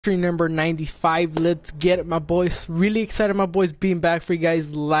Stream number 95. Let's get it, my boys. Really excited, my boys, being back for you guys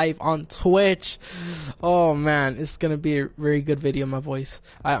live on Twitch. Oh man, it's gonna be a very good video, my boys.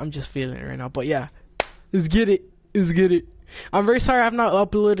 I'm just feeling it right now. But yeah, let's get it. Let's get it. I'm very sorry I have not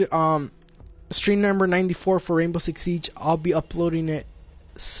uploaded stream number 94 for Rainbow Six Siege. I'll be uploading it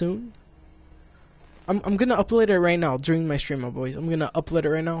soon. I'm gonna upload it right now during my stream, my boys. I'm gonna upload it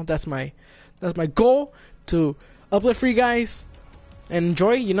right now. That's my goal, to upload for you guys. And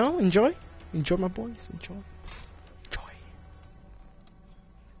enjoy, you know, enjoy, my boys, enjoy.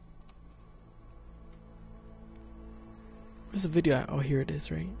 Where's the video at? Oh, here it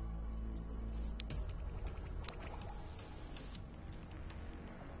is, right?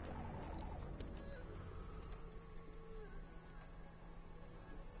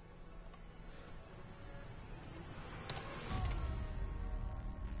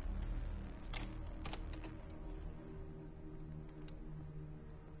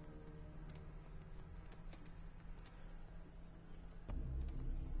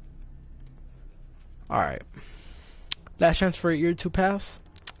 Alright. Last chance for year 2 pass.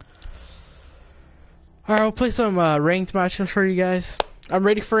 Alright, I'll play some ranked matches for you guys. I'm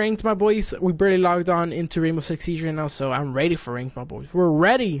ready for ranked, my boys. We barely logged on into Rainbow Six Siege right now, so I'm ready for ranked, my boys. We're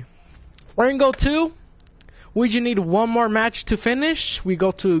ready. We're gonna go 2. We just need one more match to finish. We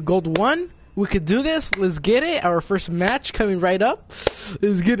go to Gold 1. We could do this. Let's get it. Our first match coming right up.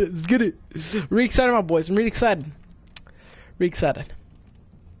 Let's get it. Let's get it. Really excited, my boys. I'm really excited. Really excited.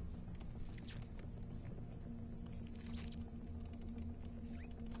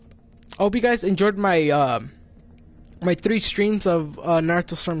 I hope you guys enjoyed my my 3 streams of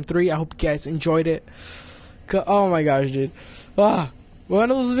Naruto Storm 3. I hope you guys enjoyed it. Oh my gosh, dude. One of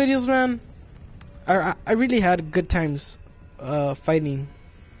those videos, man. I really had good times fighting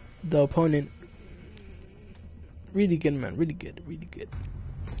the opponent. Really good, man. Really good. Really good.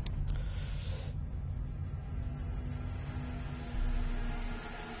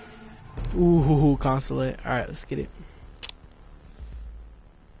 Ooh, consulate. Alright, let's get it.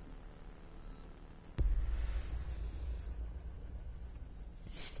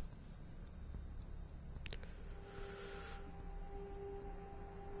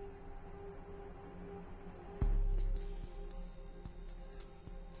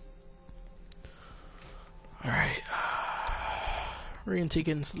 Alright, we're gonna take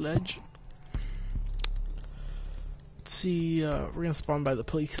in Sledge. Let's see, we're gonna spawn by the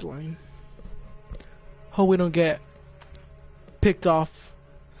police line. Hope we don't get picked off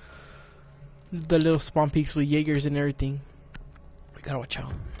the little spawn peaks with Jaegers and everything. We gotta watch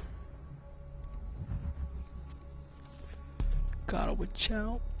out. Gotta watch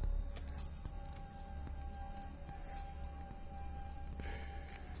out.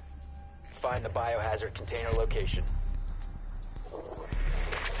 Find the biohazard container location.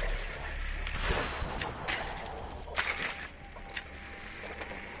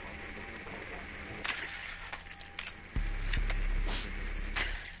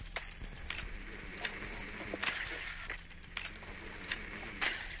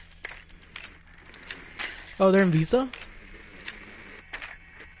 Oh, they're in Visa?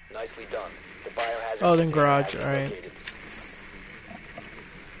 Nicely done. The biohazard. Oh, they're in Garage, alright.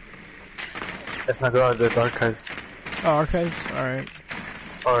 That's not garage, that's archive. Oh, Archives? Alright.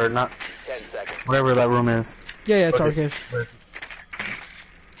 Or not. 10 seconds. Whatever that room is. Yeah, it's Okay. Archives.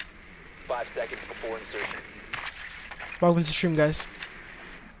 5 seconds before insertion. Welcome to the stream, guys.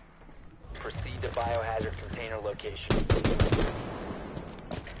 Proceed to biohazard container location.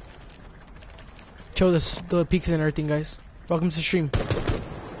 Show the peaks and everything, guys. Welcome to the stream.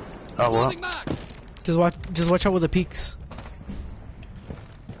 Oh, well. Just watch out with the peaks.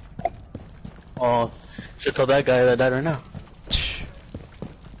 Oh, should tell that guy that died right now.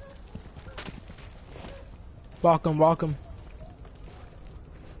 Welcome.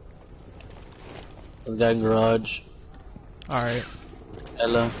 The guy in garage. Alright.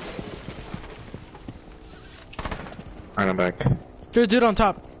 Ella. Alright, I'm back. There's a dude on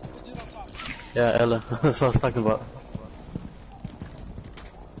top. Yeah, Ella. That's what I was talking about.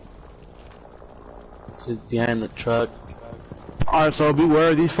 She's behind the truck. Alright, so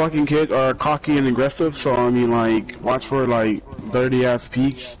beware, these fucking kids are cocky and aggressive, so I mean, like, watch for, like, dirty ass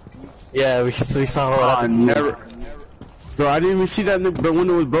peaks. Yeah, we saw what I happened. never. Bro, I didn't even see that the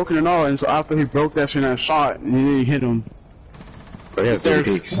window was broken and all, and so after he broke that shit and I shot, and he didn't hit him. But yeah, 30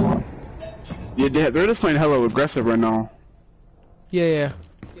 peaks. Yeah, they're just playing hella aggressive right now. Yeah.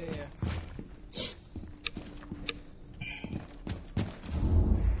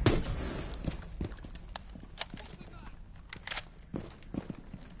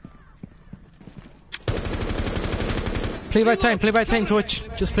 Play by time, Twitch.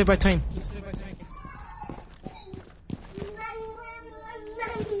 Just play by time.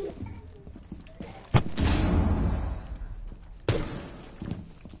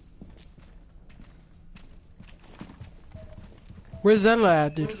 Where's Zella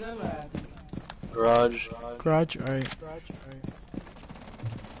at, dude? Garage. Garage? Alright.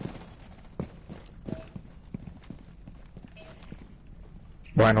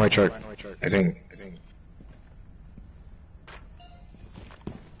 One white shark, I think.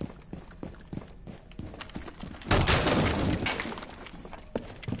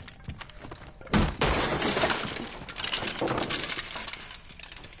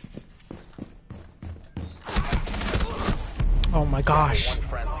 Oh my gosh. One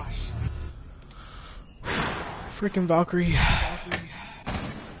friendly. Freaking Valkyrie.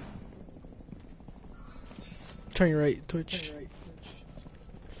 Turn your right, Twitch.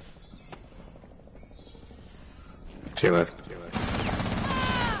 To your left.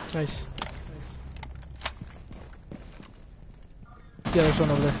 Nice. Yeah, there's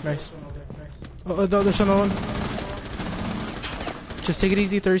one over there. Nice. Oh, there's another one. Just take it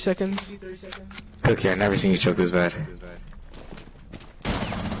easy, 30 seconds. Okay, I've never seen you choke this bad.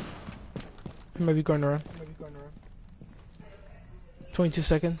 He might be going around. 22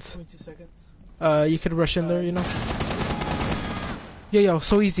 seconds. You could rush in there, you know? Yo,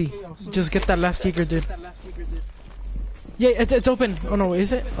 so easy. Just get that last Jaeger, dude. Yeah, it's open. Oh no,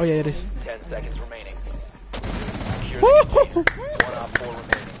 is it? Oh yeah, it is. 10 seconds remaining. Secure Woo! the container. 1 op 4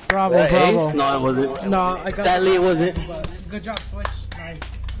 remaining. Bravo, Ace? bravo. No, it wasn't. No, I got Sadly, it wasn't. Good job, Twitch. Nice.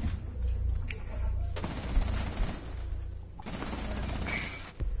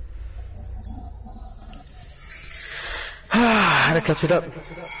 Had to clutch it up.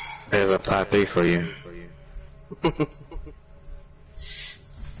 There's a pot 3 for you.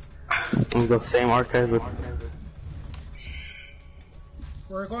 I'm gonna go same archive with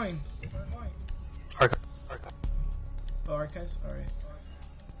Where are we going? archive. Oh, archives? Alright.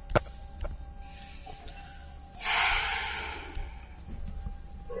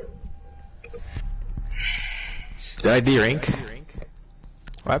 Did I de-rank?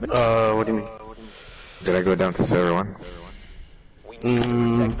 What happened? What do you mean? Did I go down to server 1? We need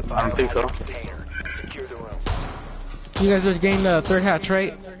to protect the I don't think so. biohazard container. Secure the room. You guys are getting the third hatch,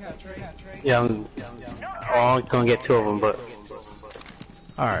 right? Yeah, I'm gonna get 2 of them, but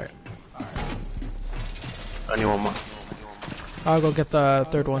Alright. I need 1 more. I'll go get the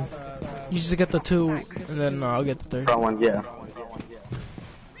third one. You just get the 2, and then I'll get the third. Front one, yeah.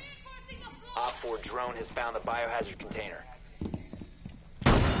 Op 4 drone has found the biohazard container.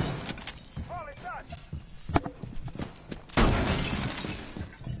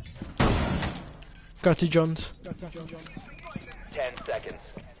 Got you, Jones. 10 seconds.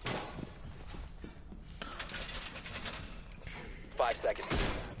 5 seconds.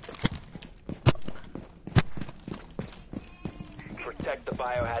 Protect the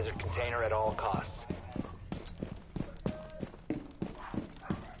biohazard container at all costs.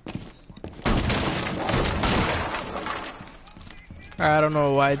 I don't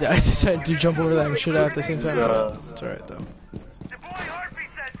know why I decided to jump over that and shoot at the same time. It's alright though.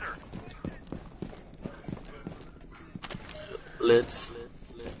 Lids.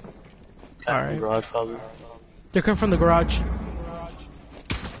 Alright. Garage probably. They're coming from the garage.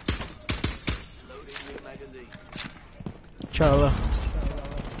 Charla.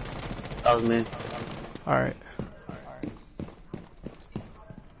 That was me. Alright.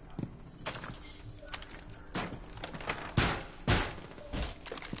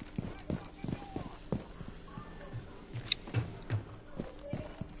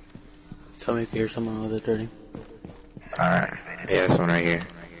 Tell me if you hear someone with it dirty. Alright. Yeah, this one right here.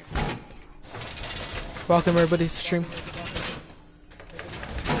 Welcome everybody to the stream.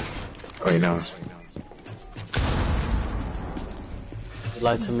 Oh, he knows. You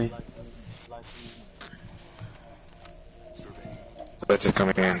lied to me. Let's just come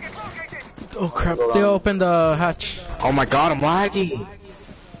in. Oh crap, they opened the hatch. Oh my god, I'm laggy!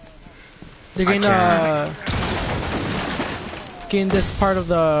 They're getting getting this part of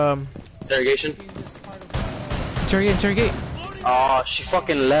the Interrogation? interrogate. Oh, she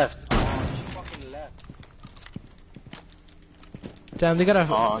fucking left. Damn, they gotta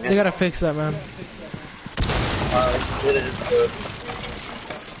Oh, they gotta fix that, man.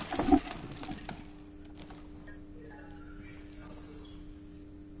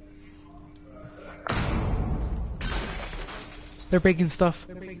 They're breaking stuff.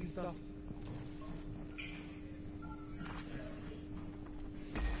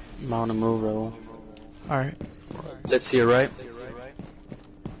 I'm on the move, bro. Alright. Let's see your right.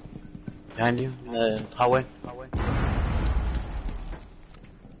 Behind you, hallway.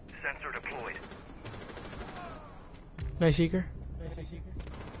 Nice seeker.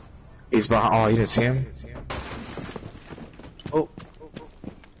 He's behind. Oh, you didn't see him? Oh.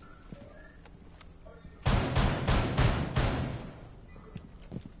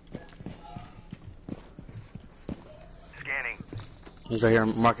 Scanning. He's right here,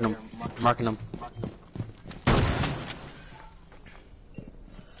 marking him. Marking him.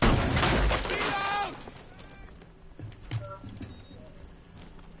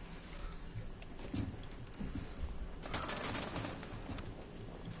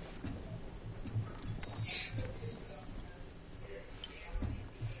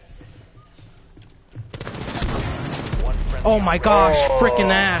 Oh my gosh,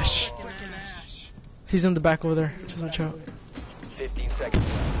 frickin' Ash. He's in the back over there. Just watch out. 15 seconds.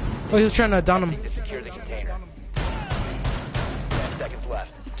 Oh, he was trying to down him. To secure the container. 10 seconds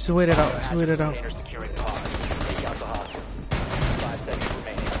left. Just wait it out. Just wait it out. Container securing the hostage. Take out the hostage. 5 seconds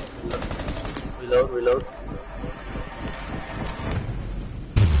remaining. Reload.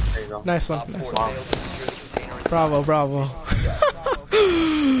 There you go. Nice Op one. Nice 4 one. failed to secure the container. And Bravo.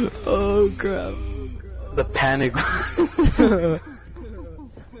 Oh crap. The panic.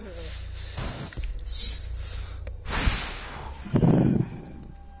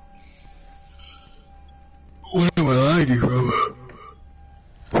 What am I lagging, bro?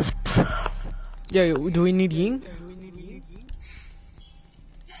 Yeah, do we need Ying?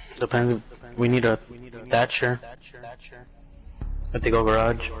 Depends. We need a Thatcher. I think go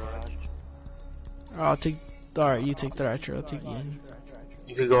garage. I'll take. Alright, you take the Thatcher. I'll take Ying.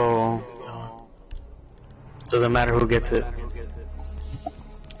 You could go. Doesn't matter who gets it.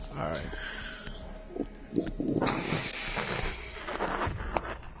 Alright.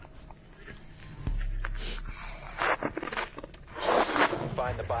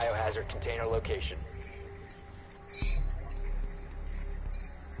 find the biohazard container location.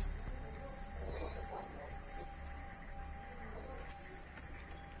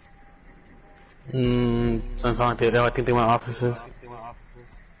 Sounds like I think they went offices.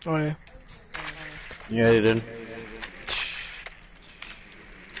 Oh yeah. Yeah, they did.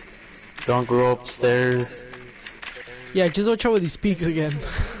 Don't go upstairs. Yeah, just watch out with these peaks again. 10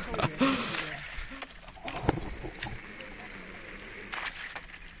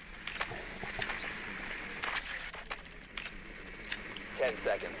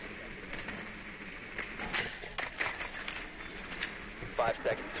 seconds. 5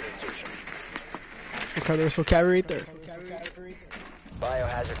 seconds to insertion. Okay, there's no carry right there.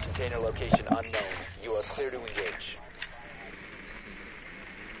 Biohazard container location unknown. You are clear to engage.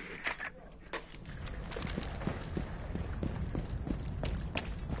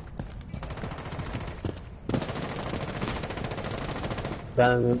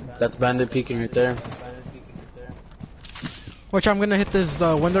 That's bandit peeking right there. Watch out, I'm gonna hit this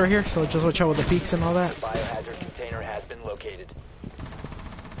window right here, so just watch out with the peaks and all that. Biohazard container has been located.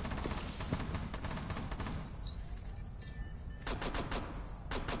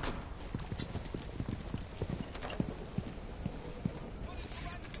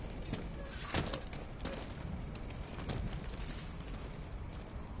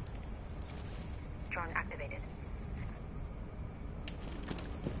 Drone activated.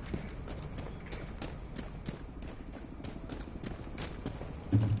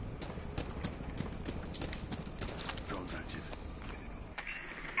 Drone's active.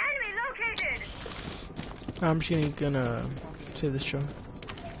 Enemy located! I'm just gonna save this show.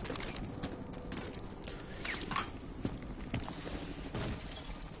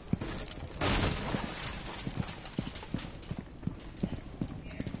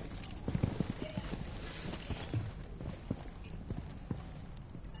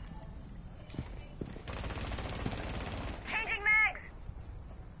 Changing mags!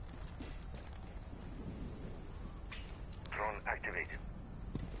 Drone activated.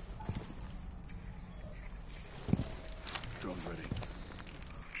 Drone's ready.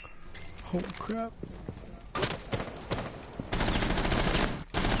 Oh crap.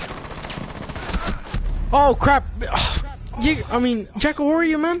 Oh crap! I mean, Jackal, where are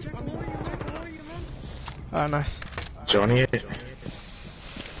you, man? Ah, nice. Johnny,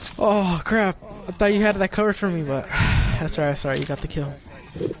 Oh crap! I thought you had that covered for me, but that's alright. Sorry, you got the kill.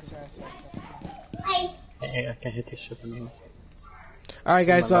 Hey, I can't hit this shit anymore. Alright,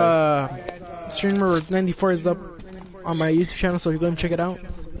 guys. Streamer 94 is up on my YouTube channel, so you go and check it out.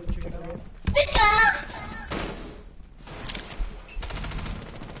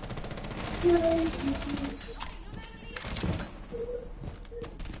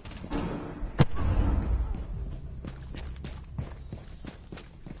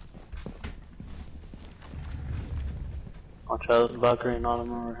 Watch out, Valkyrie and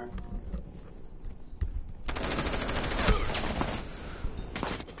Autumn over here.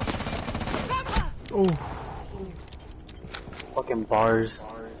 Oh. Fucking bars.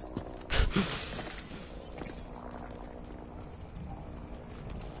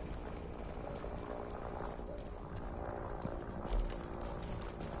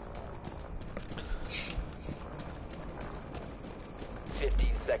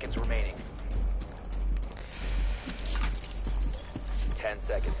 Seconds remaining. 10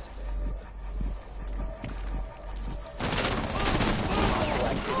 seconds.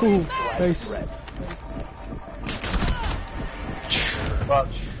 Ooh, nice.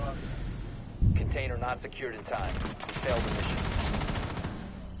 Container not secured in time. Failed the mission.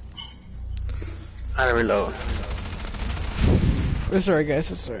 I gotta reload. It's alright,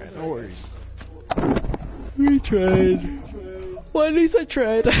 guys. It's alright. No worries. We tried. Well, at least I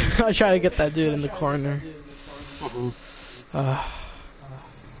tried. I tried to get that dude in the corner.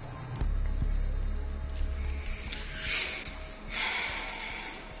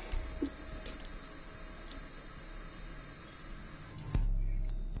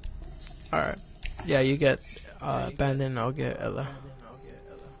 Alright. Yeah, you get Bandit, I'll get Ella.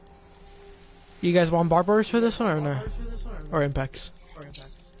 You guys want Barbers for this one or no? Or Impacts?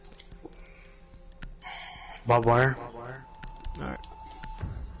 Barbed wire. Alright.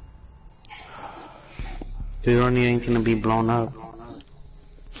 Dude, you don't need anything to be blown up.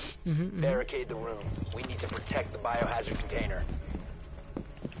 Barricade the room. We need to protect the biohazard container.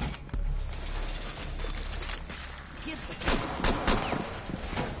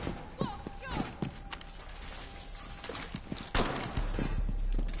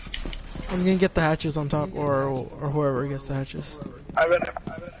 I'm gonna get the hatches on top, or whoever gets the hatches.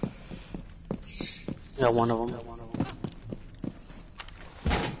 Yeah, one of them.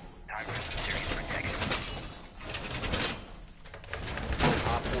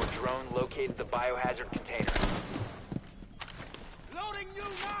 Op 4 drone located the biohazard container. Loading new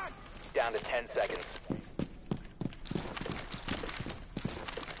mag! Down to 10 seconds.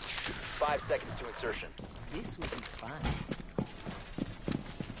 5 seconds to insertion. This will be fun.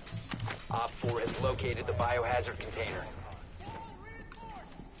 Op 4 has located the biohazard container.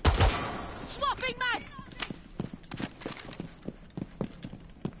 Swapping mags!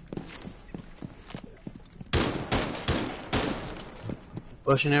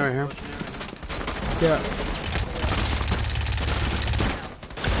 Pushing it right here. Yeah.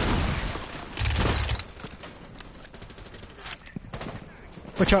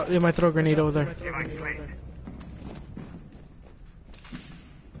 Watch out, they might throw a grenade over there.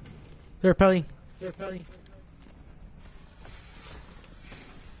 They're repelling.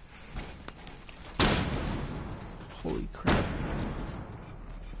 Holy crap.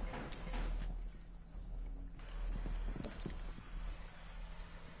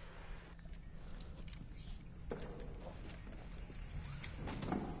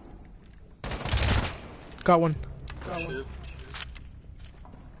 Got one.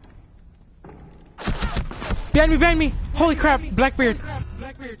 Behind me! Holy crap! Blackbeard!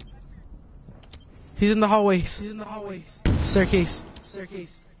 He's in the hallways. Staircase.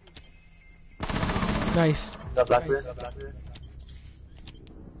 Nice. Got Blackbeard.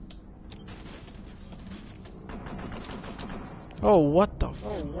 Oh, what the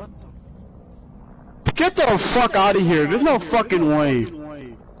Get the fuck out of here. There's no fucking way.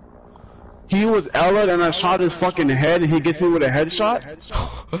 He was Ella and I shot his fucking head and he gets me with a headshot?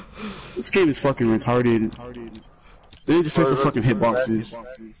 This game is fucking retarded. They need to fix the fucking hitboxes.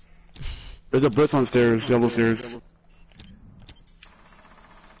 There's a blitz on stairs, yellow stairs.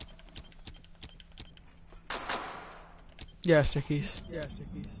 Yeah, staircase.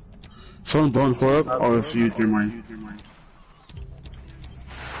 Someone blowing floor up? Oh, it's used near mine.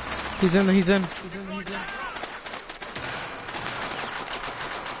 He's in.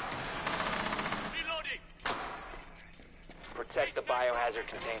 Protect the biohazard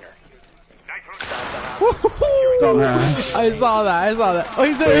container. Dumbass. I saw that. Oh,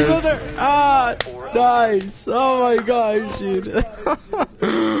 he's there. Ah, nice. Oh my gosh, dude.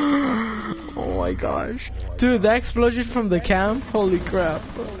 Oh my gosh. Dude, that explosion from the camp, holy crap.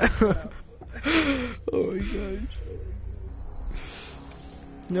 Oh my gosh.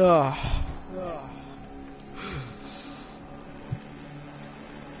 No.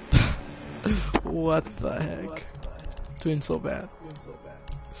 What the heck? Doing so bad.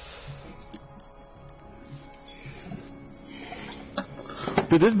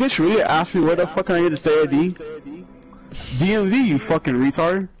 Did this bitch really ask me where the fuck can I get to stay ID? DMV, you fucking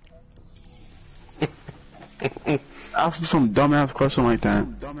retard. Ask me some dumbass question like that.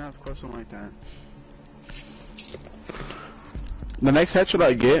 The next headshot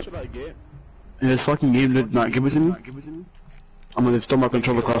I get, and this fucking game did not give it to me, I'm gonna steal my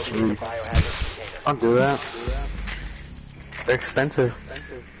controller across the room. Biohazard container. Don't do that. They're expensive.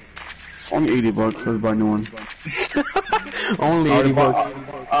 It's only $80. Let's buy a new one. Only I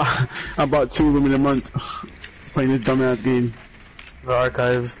 $80. I bought 2 of them in a month. Playing this dumbass game. The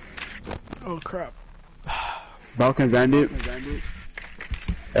archives. Oh crap. Balkan Bandit.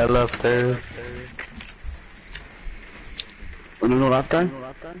 Ella upstairs. Oh, no, last guy?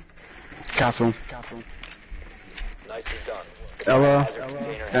 Castle. Nicely done. Ella, Hazard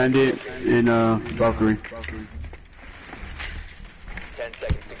container has Bandit, been and Valkyrie. 10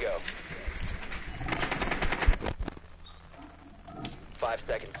 seconds to go. 5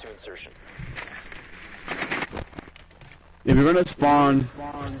 seconds to insertion. If you're gonna spawn,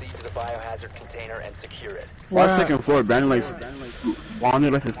 Proceed to the biohazard container and secure it. why Wow. second floor? Bandit like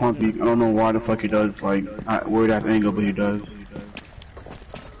spawned like his spawn peak. I don't know why the fuck he does. Like, not weird ass angle, but he does.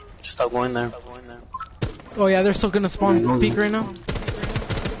 Just stop going there. Oh yeah, they're still gonna spawn peak right now.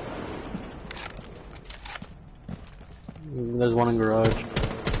 There's one in garage.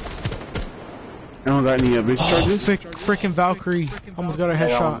 I don't got any big Oh, charges. freaking Valkyrie almost got a Yeah,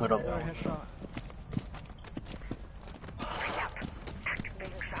 headshot. one middle.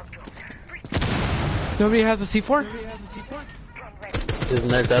 Activating shock drone. Nobody has a C4? Isn't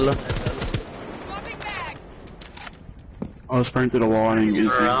there Della? Swapping bags. I was spraying through the wall and I didn't get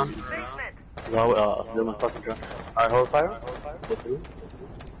anything. Around? Basement. Well, they're my fucking drone. Alright, hold fire.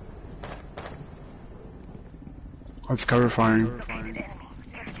 Let's cover firing. Enemy.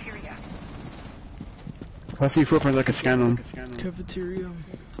 Cafeteria. If I see footprints, I can scan them. Cafeteria.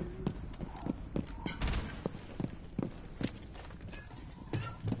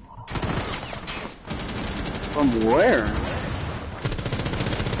 From where?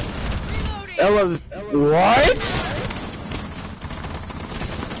 Reloading. Ella's. What?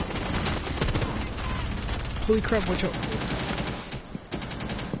 Holy crap, watch out.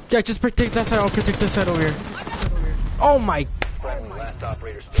 Yeah, just protect that side, I'll protect this side over here. Oh my. Friendly last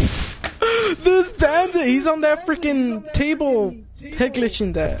operator. This bandit, he's on that freaking table, head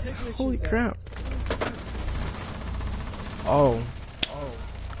glitching that. Holy crap. Oh.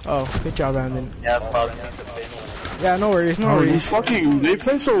 Oh, good job, Brandon. Yeah, fuck. Yeah, no worries, no Oh, worries. these fucking. They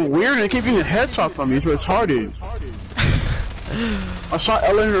play so weird and they keep getting a headshot from me. It's retarded. I shot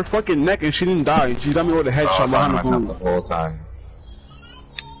Ella in her fucking neck and she didn't die. She got me with a headshot behind the myself the boom. whole time.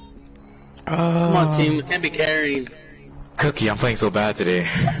 Come on, team. We can't be carrying. Cookie, I'm playing so bad today.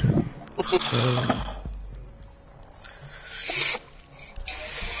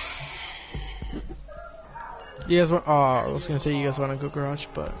 You guys want? I was gonna say you guys want to go garage,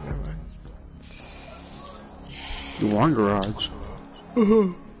 but never mind. You want garage?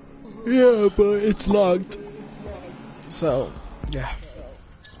 Yeah, but it's locked. So, yeah.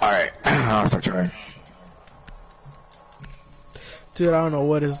 Alright, I'll start trying. Dude, I don't know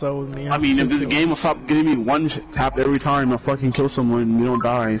what is up with me. I mean, have if two this kills. game will stop getting me one tap every time I fucking kill someone and they don't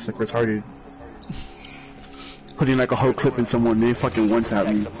die, it's like retarded. Putting like a whole clip in someone, they fucking one tap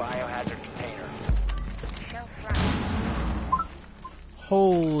Protect me. the biohazard container. Shelf round.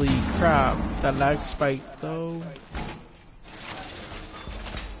 Holy crap, that lag spike though.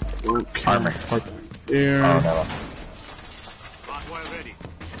 Okay. Armor. Fuck there. Oh, no.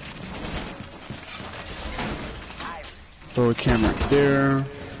 Throw a camera there.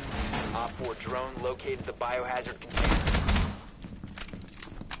 Op 4 drone located the biohazard container.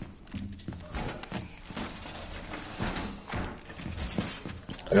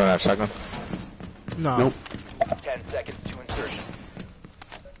 I don't have shotgun. No. Nope. 10 seconds to insertion.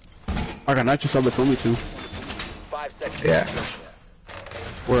 I got nitro sub if you want me to. 5 seconds Yeah. to insertion.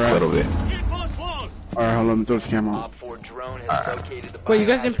 Where A at? little bit. Alright, hold on, let me throw this camera on. Op 4 drone has Alright. located the biohazard Wait, you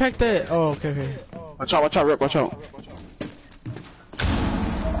guys didn't pack that? Oh, okay, okay. Watch out, Rick, watch out.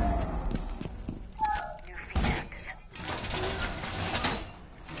 New feed active.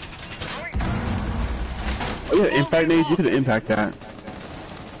 Oh yeah, impact nades, you could impact that.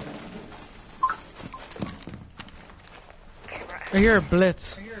 I hear a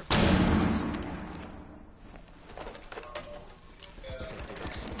blitz.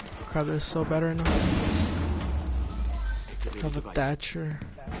 Crap, they're so bad right now. Have a Thatcher.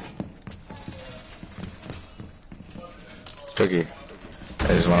 Cookie. I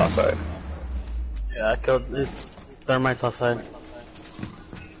just went outside. Yeah, I killed it's thermite outside.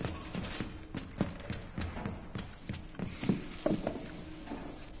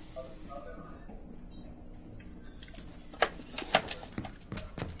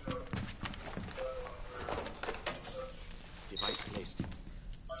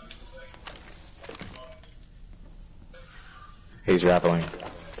 He's rappelling.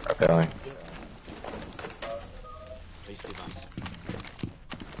 Rappelling.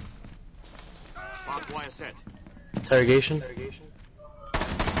 Interrogation.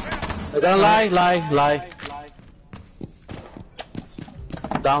 They're gonna lie.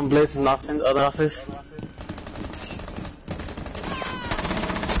 Down Blaze in the other office.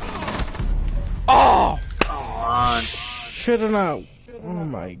 Oh! Come on. Should've not. Oh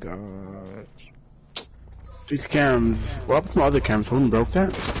my god. These cams. What happened to my other cams? Someone broke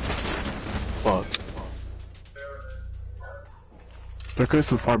that? Fuck. They're going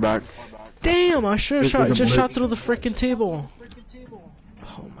so far back. Damn! I should've This was a just shot blitz. through the freaking table.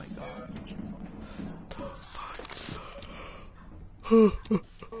 Oh my god.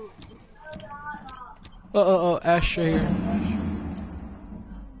 Ash right here.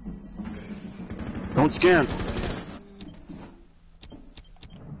 Don't scan.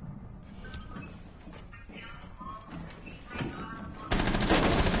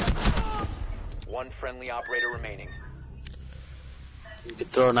 One friendly operator remaining. You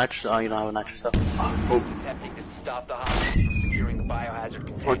could throw a nitrous. Oh, you don't have a nitrous up. Attempting to stop the hostage from securing the biohazard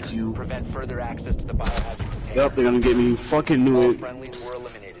container. Fuck you. Prevent further access to the biohazard container. Yep, they're gonna get me. Fucking knew All it. friendlies were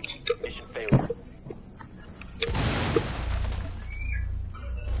eliminated. Mission failure.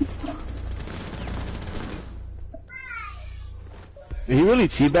 And he really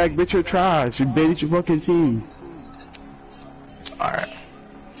teabagged, bitch, you're trash. You baited your fucking team. Alright.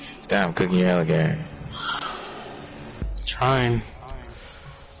 Damn, cooking your alligator. Trying.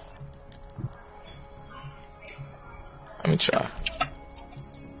 Let me try.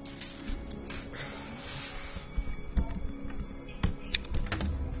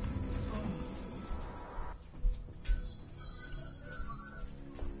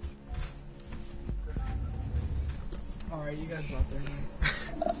 Alright, you guys out there.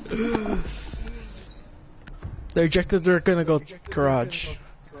 The objectives are gonna go garage.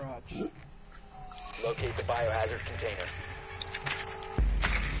 Locate the biohazard container.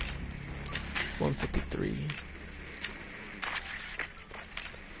 153.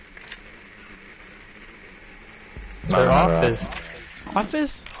 Their office.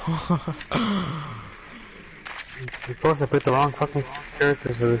 Office? Of course, I picked the wrong fucking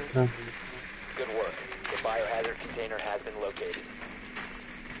character for this time. Good work. The biohazard container has been located.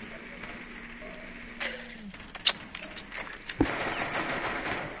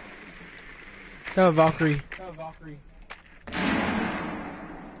 Valkyrie.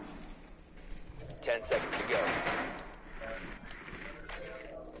 10 seconds to go.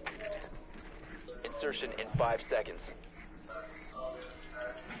 Insertion in 5 seconds.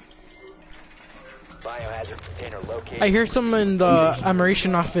 Biohazard container located. I hear someone in the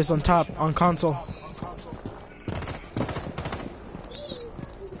admiration office on top, on console.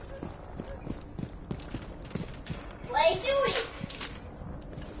 What are you doing?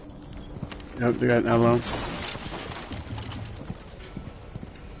 Yep, they got an LO.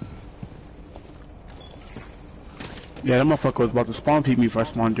 Yeah, that motherfucker was about to spawn peek me if I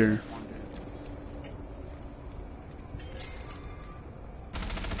spawned there.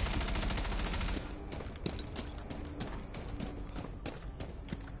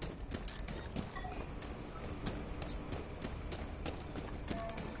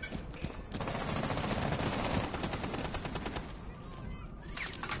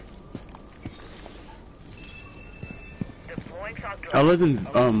 I live in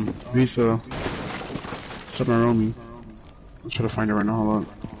Visa Submarome. I'm trying to find it right now. Hold on.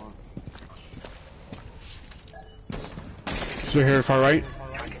 She's right here, far right.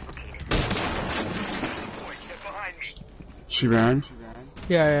 She ran.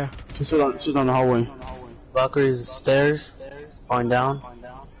 Yeah. She's on the hallway. Valkyrie's stairs. Going down.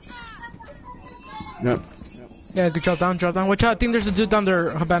 Yep. Yeah, good job down. Watch out, I think there's a dude down there,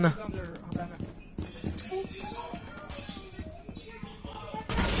 Habana.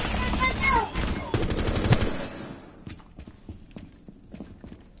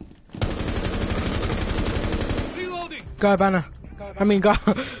 Go Habana. I mean,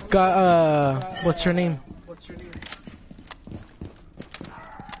 what's her name?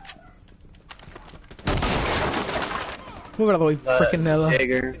 Move out of the way, frickin' Nella.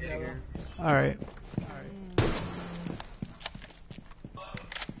 Jaeger. Alright.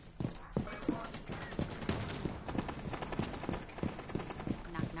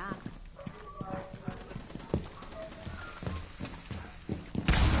 Knock, knock.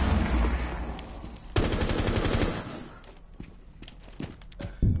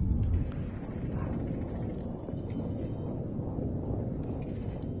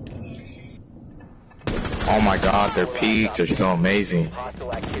 Oh my god, their peaks are so amazing.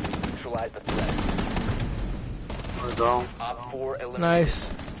 Hostile activity. Neutralize the threat. Let's go. Op 4 eliminated.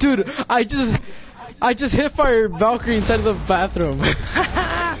 Nice. Dude, I just hit fire Valkyrie inside of the bathroom.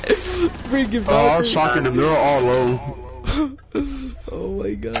 Bring it Oh, I back. was shocking them. They're all low. Oh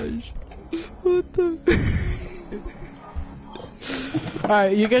my gosh. What the?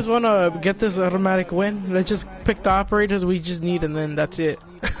 Alright, you guys wanna get this automatic win? Let's just pick the operators we just need and then that's it.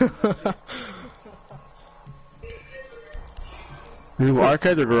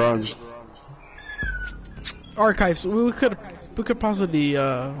 Arcade or garage? Archives. We could possibly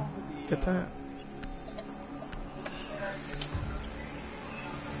get that.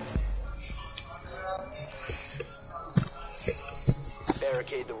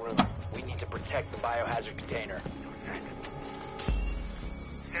 Barricade the room. We need to protect the biohazard container.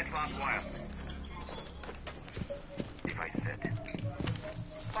 Set barbed wire. Device set.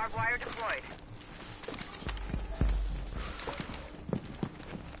 Barbed wire deployed.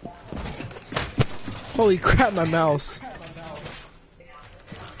 Holy crap, my mouse.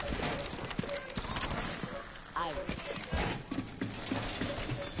 Iris.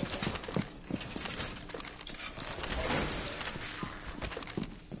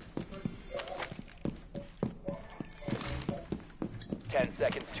 10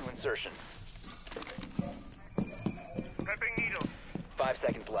 seconds to insertion. Prepping needles. 5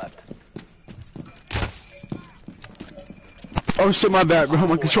 seconds left. Oh shit, my bad, bro.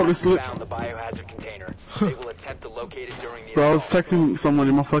 My controller Has slipped. found the biohazard container. They will attempt to locate it during the Bro, I was assault. texting someone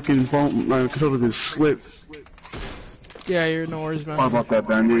and my fucking phone, my controller just slipped. Yeah, you're no worries, man. Sorry about that,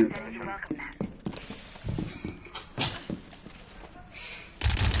 bandit.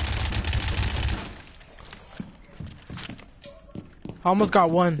 I almost got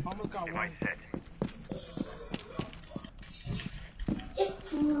one. Device set.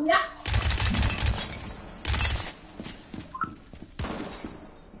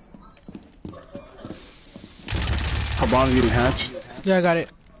 Habana getting hatched. Yeah, I got it.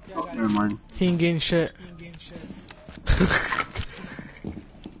 Oh, never mind. He ain't getting shit.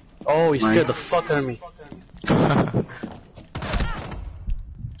 Oh, he scared Nice. the fuck out of me.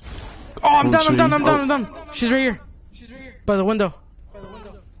 Oh, I'm Oh, done, I'm sweet. done, I'm done, I'm done. She's right here. By the window.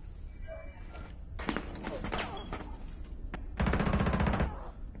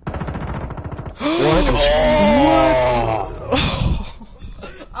 What?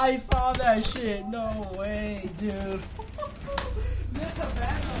 I saw that shit. No way, dude. That's a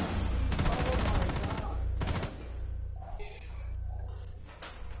bad one.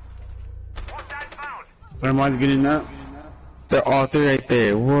 Hostile found. Never mind getting that. They're all three right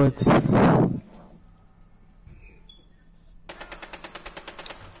there. What?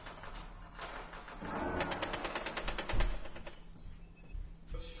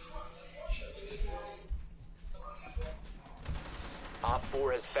 Op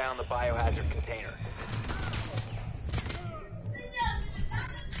 4 has found the biohazard container.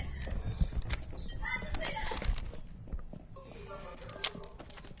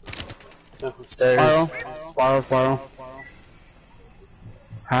 Stairs. Fire.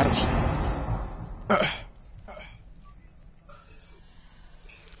 Hatch.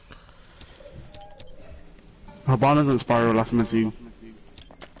 Habana's in Spiral, last time I see you.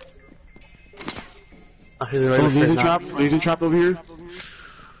 Oh, he's Oh, right Legion now. trap? Legion trap over here?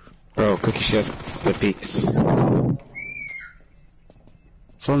 Bro, Cookie she has the peaks.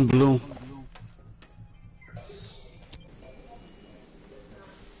 Sun blue.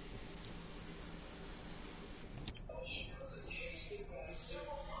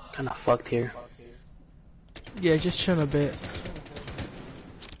 Kinda fucked here. Yeah, just chill a bit.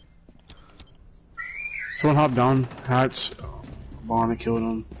 Someone hop down. Hatch. Habana killed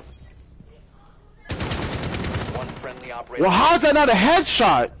him. One friendly operator. Well, how's that not a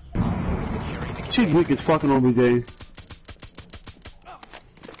headshot? Securing the She's container. weak as fucking OBJ.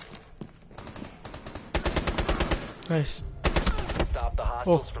 Nice. Stop the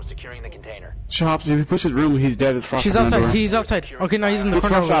hostiles from securing the container. Chops, if he pushes room, he's dead as frost. She's on that door. outside. He's outside. Okay, now he's in the He's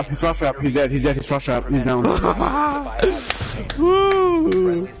corner. frost trap. He's frost trap. He's dead. He's dead. He's frost trap. He's down. Biohazard container.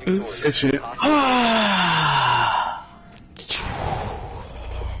 Woo! Good shit.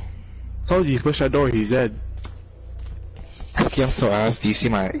 Told you, push that door. He's dead. Cookie, I'm so ass. Do you see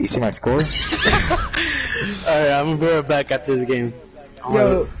my score? Alright, I'm gonna be right back after this game.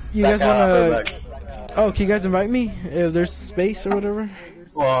 Yo, you guys Back out, wanna? back. Oh, can you guys invite me if there's space or whatever?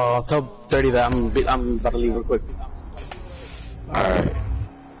 Well, I'll tell 30 that I'm about to leave real quick. Alright.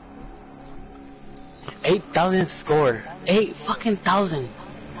 8,000 score. 8 fucking thousand.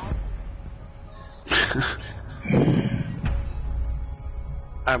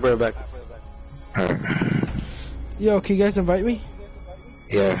 Alright, bro, back. Alright. Yo, can you guys invite me?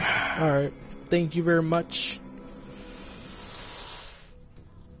 Yeah. Alright. Thank you very much.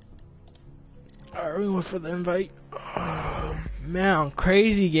 Alright, we went for the invite. Man,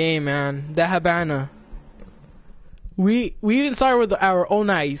 crazy game, man. That Habana. We even started with our own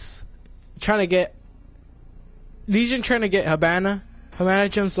eyes, trying to get Legion, trying to get Habana. Habana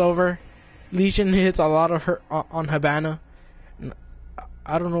jumps over. Legion hits a lot of her on Habana.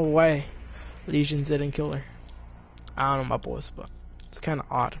 I don't know why Legion didn't kill her. I don't know, my boys, but it's kind of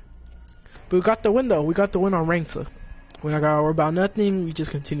odd. But we got the win though. We got the win on ranked, so we not gotta worry about nothing. We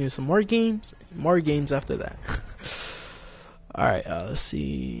just continue some more games after that. All right, let's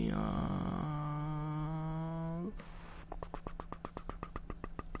see.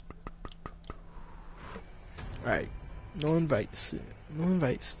 Alright, no invites. No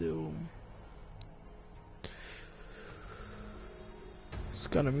invites still.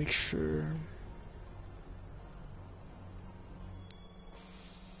 Just gotta make sure.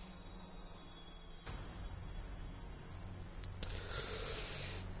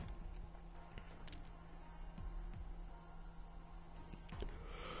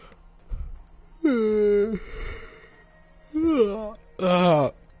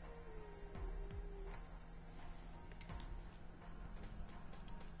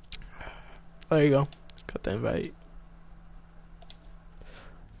 There you go. Got the invite.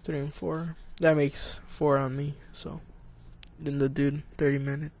 3 and 4. That makes 4 on me. So then the dude 30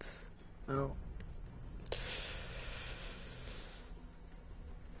 minutes. Oh.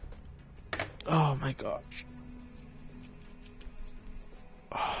 Oh my gosh.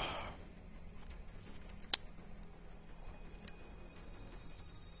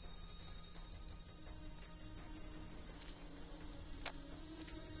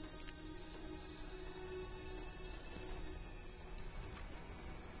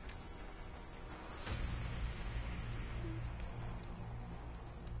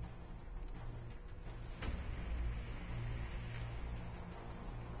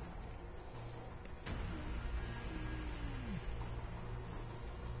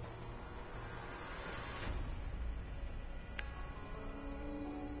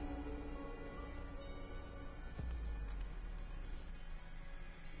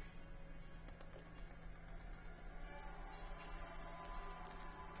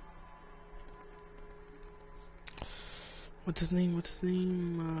 What's his name? What's his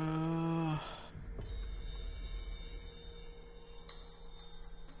name?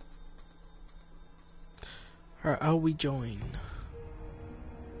 Alright, how we join?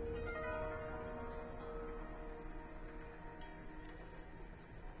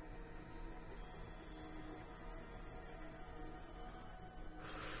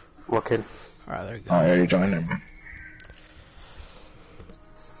 What kid? Alright, there you Oh, I go. already joined him.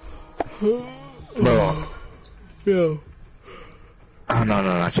 Bro. Yo. Oh, no,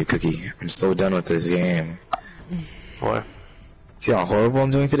 not you, Cookie. I'm so done with this game. What? See how horrible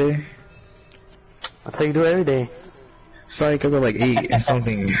I'm doing today? That's how you do it every day. Sorry, because I'm like 8 and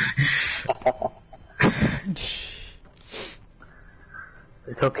something.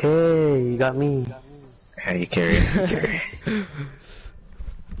 It's okay, you got me. Yeah, you carry it. You carry it.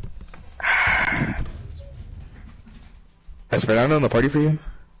 Is Fernando in the party for you?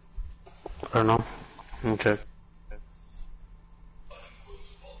 I don't know. Okay.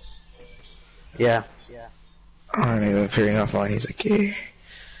 Yeah. Oh, and he's appearing offline. He's like, yeah.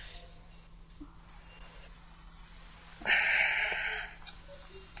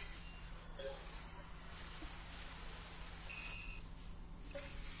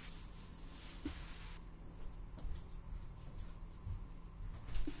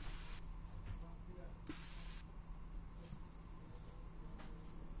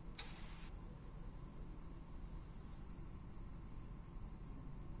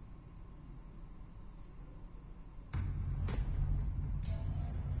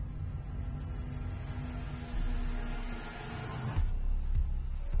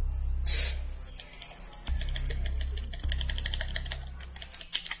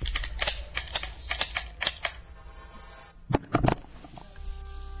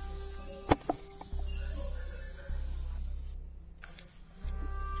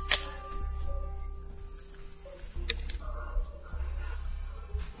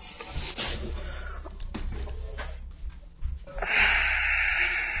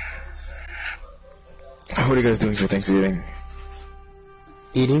 What are you guys doing for Thanksgiving?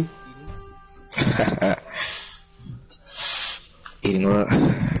 Eating? Eating what?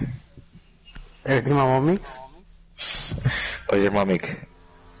 Everything my mom makes? What does your mom make?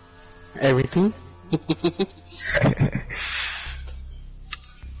 Everything?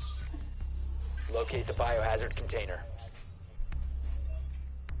 Locate the biohazard container.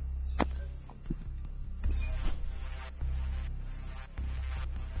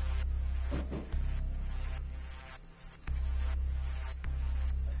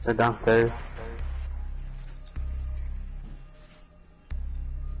 They're downstairs.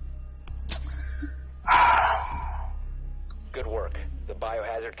 Good work. The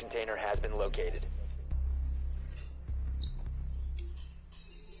biohazard container has been located.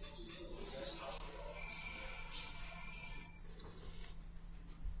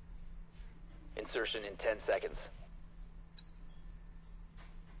 Insertion in 10 seconds.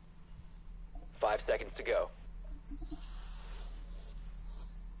 5 seconds to go.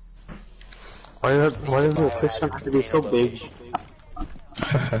 Why does the Twitch channel have to be so big?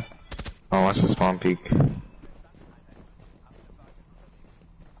 Oh, watch the spawn peak.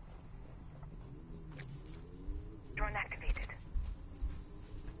 Drone activated.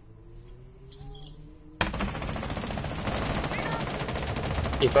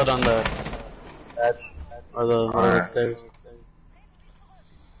 He fell down the hatch or the Alright. stairs.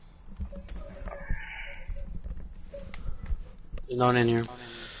 There's no one in here.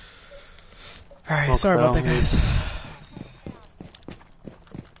 Alright, Smoke sorry about that, fell. guys.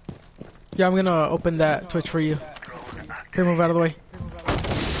 Yeah, I'm gonna open that Twitch for you. Okay, move out of the way.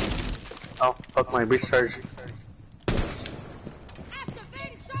 Oh, fuck my breach charge.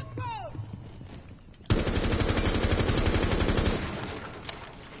 Activating shock mode.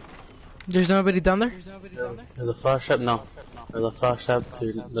 There's nobody down there? There's a flash up. No, there's a flash up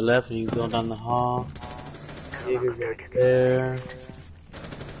to the left, and you go down the hall. Jaeger's right there.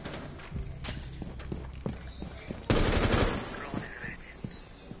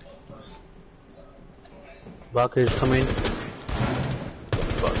 Valkyrie's coming.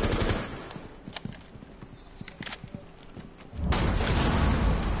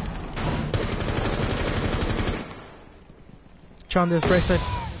 On this right side.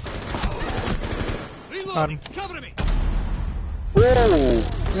 Got him.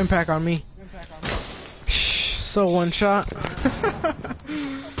 Whoa! Impact on me. So one shot. Oh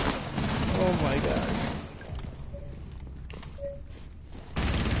my god.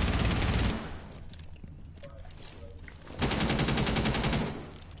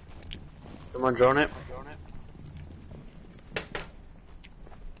 Someone drone it.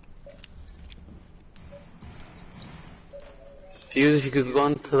 Fuse, if you could go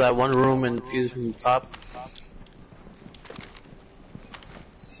into that one room and fuse from the top.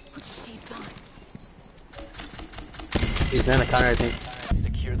 She's gone. He's behind the counter, I think.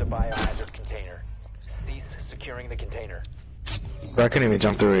 Secure the biohazard container. Cease securing the container. Bro, I couldn't even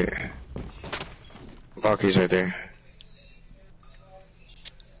jump through it. Valkyrie's right there.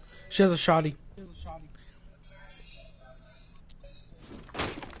 She has a shotty.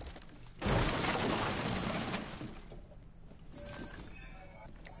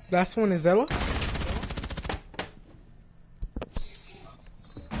 Last one is Ella.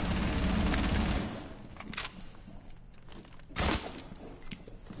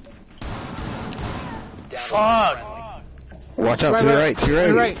 Fuck! Watch out, to the right, to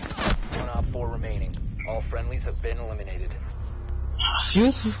your right. One op 4 remaining. All friendlies have been eliminated.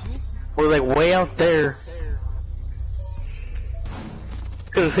 Fuse was like way out there.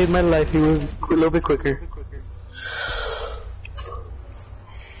 Could have saved my life. He was a little bit quicker.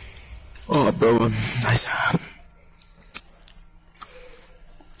 Oh, bro, nice.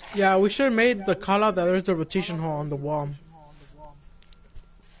 Yeah, we should have made the call out that there's a rotation hole on the wall.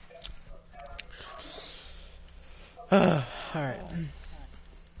 Alright.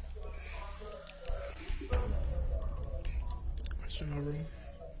 There's no room.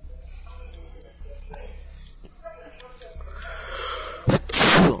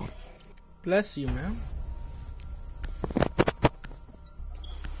 Bless you, man.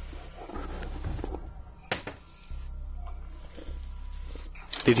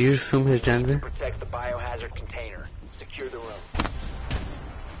 Did you assume his gender? Protect the biohazard container. Secure the room.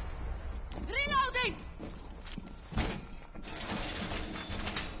 Reloading.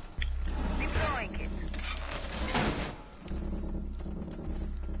 Deploying it.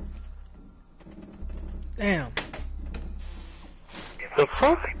 Damn. The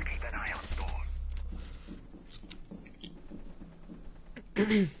fuck? Keep an eye on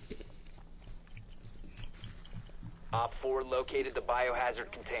door. Op 4 located the biohazard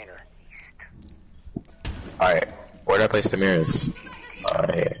container. Alright, where'd I place the mirrors?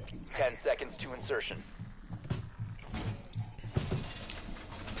 Alright. 10 seconds to insertion.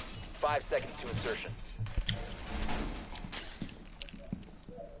 5 seconds to insertion.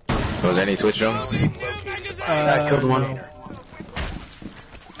 Was any Twitch drums? I killed one.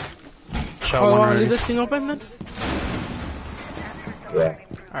 Shot Oh, one wanna already. leave this thing open then? Yeah.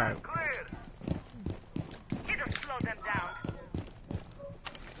 Alright. You don't slow them down.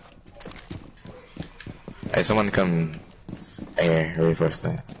 Hey, someone come. Here, reinforce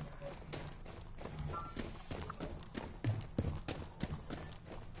that.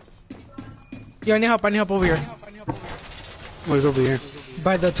 Yo, I need help over here. Where's over here?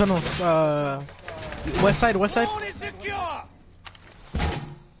 By the tunnels, west side.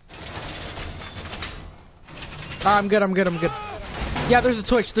 I'm good. Yeah, there's a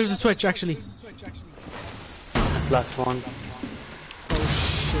twitch actually. That's last one. Oh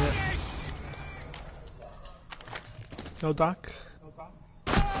shit. No doc.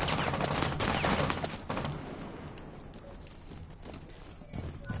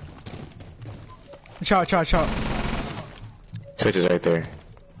 Chow. Twitch is right there.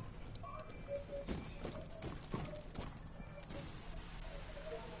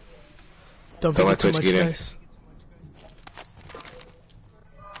 Don't Don't pick let it too Twitch much, get in. guys.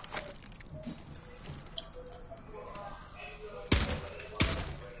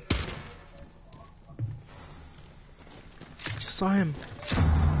 Just saw him.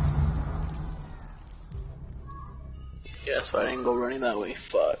 Yeah, that's why I didn't go running that way.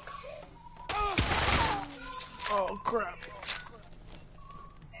 Fuck. Oh crap.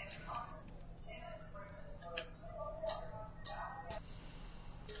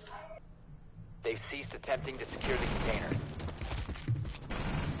 They've ceased attempting to secure the container.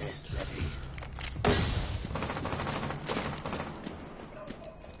 It's ready.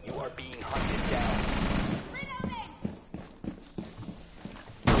 You are being hunted down.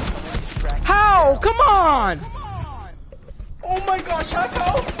 How? Come on! Oh my gosh, how?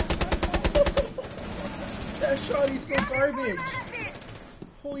 That shot is so garbage.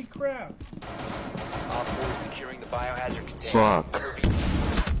 Holy crap. Op 4 securing the biohazard container. Fuck.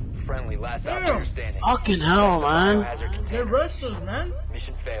 Friendly, last operator standing. Fucking hell, man. Biohazard container. They're rustlers, man.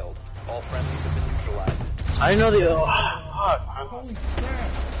 Mission failed. All friendlies have been neutralized. I know the. Oh, fuck. Holy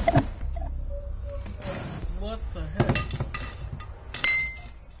crap. What the heck?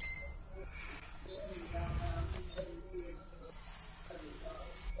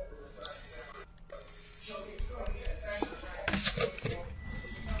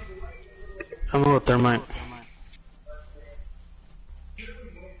 Tell me what thermite.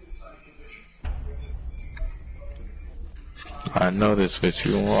 I know this bitch.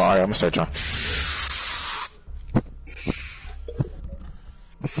 You. Alright, I'm gonna start John.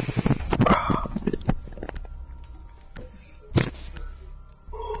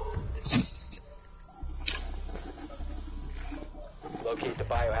 Locate the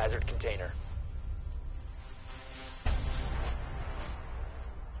biohazard container.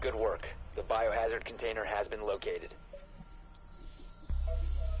 Good work. The biohazard container has been located.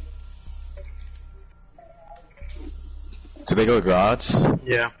 Did they go garage?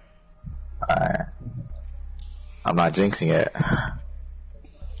 Yeah. Alright. I'm not jinxing it.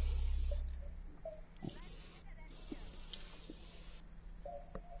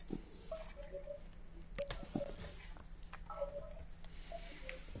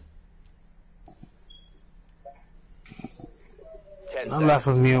 I'm last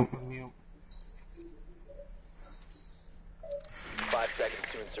with mute. 5 seconds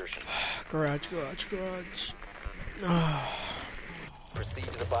to insertion. Garage. Proceed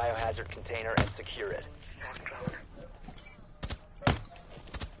to the biohazard container and secure it.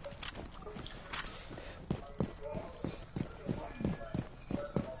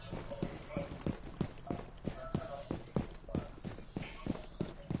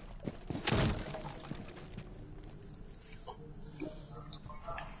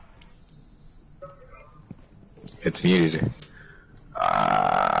 It's muted.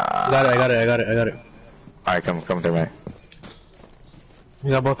 I got it. Alright, come through, man.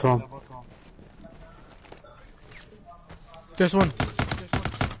 You got both of them. There's one.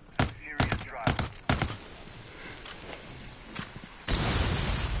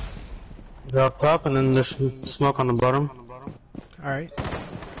 They're up top, and then there's smoke on the bottom. Alright.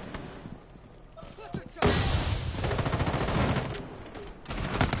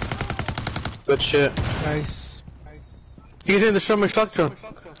 Good shit. Nice. He's in the show me structure.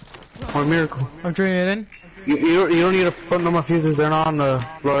 Or miracle. I'm turning it in. You don't need to put no more fuses. They're not on the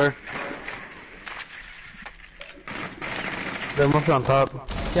floor. They're mostly on top.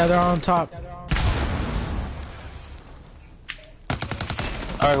 Yeah, they're on top.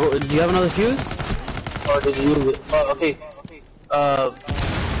 Alright, do you have another fuse? Or did you use it? Oh, okay.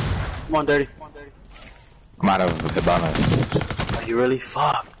 Come on, Dirty. I'm out of Hibanas. Are you really?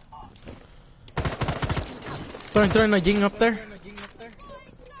 Fuck. Throwing a ying up there.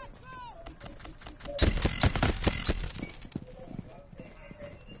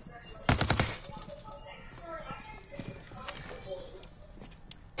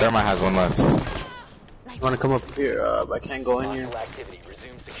 Thermite has one left. wanna come up here? I can't go in here. Hostile activity.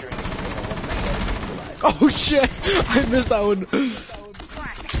 Resume securing the container once neutralized. Oh shit! I missed that one.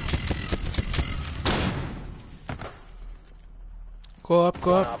 Go up,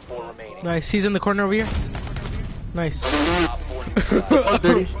 go One up. Op 4 remaining. Nice. He's in the corner over here. Nice. Op 4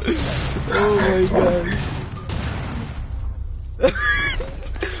 neutralized. Oh my god.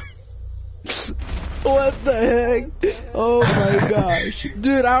 What the heck? Oh my gosh.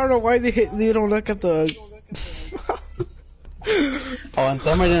 Dude, I don't know why they don't look at the... Oh, and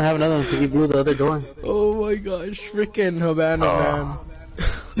Thumber didn't have another one because he blew the other door. Oh my gosh. Freaking Havana,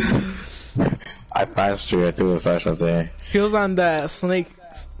 man. I passed you. I threw a flash up there. He was on that snake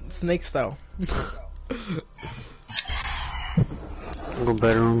style. Go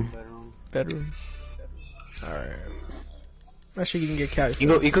bedroom. Bedroom. Alright. Actually, you can get cat.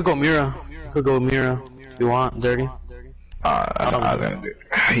 You could go Mira. You could go Mira. If you want, dirty. That's what I was gonna do.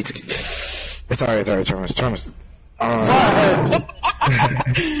 It's alright, Thomas.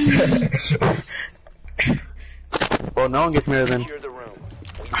 Well, no one gets Mira then. Secure the room.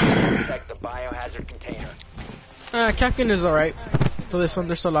 We need to protect the biohazard container. Captain is alright. So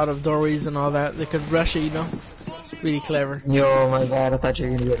there's a lot of doorways and all that. They could rush it, you know. Really clever. Yo, my bad. I thought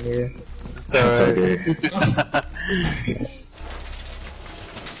you were gonna get me. That's okay.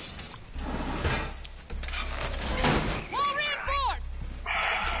 Wall reinforced!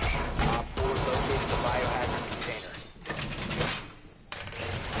 Op 4 located the biohazard container.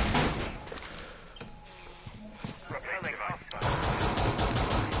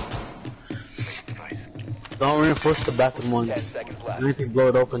 Don't reinforce the bathroom 10 ones. seconds left. Anything, blow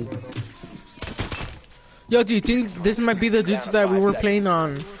it open. Yo, do you think this might be the dudes that we were playing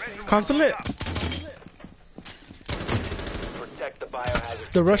on Consulate? Protect the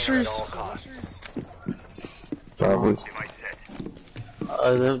biohazard The container rushers? at all costs. Probably.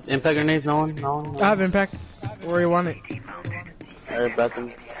 The impact grenades, no one? I have impact. Where you want it? Alright,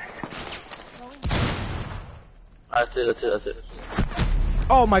 bathroom. That's it.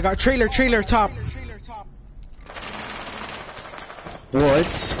 Oh my god, trailer, top.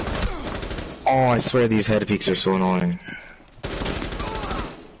 What? Oh, I swear these head peaks are so annoying.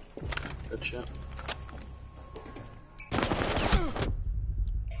 Good shit.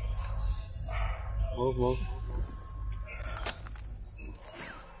 Move.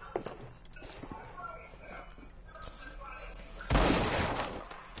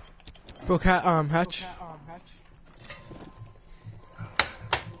 Broke hatch.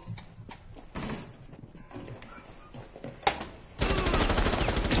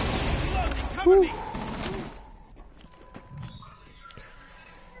 Woo.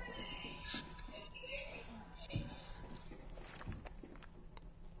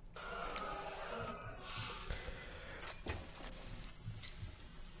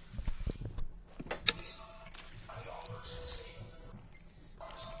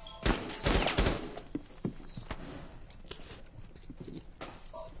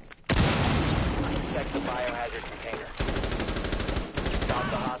 Protect the biohazard container. Stop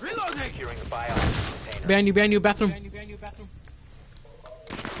the hostage. Securing the biohazard container. Behind you, bathroom.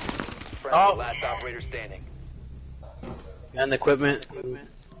 Friendly last operator standing. And the equipment.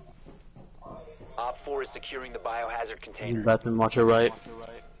 Op 4 is securing the biohazard container. Bathroom, watch your right.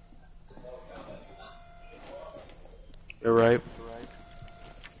 Your right.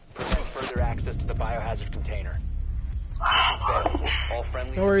 Prevent further access to the biohazard container. All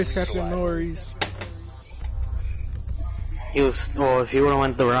friendly. No worries, Captain, no worries. If he would've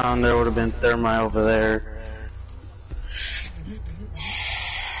went around, there would've been thermite over there.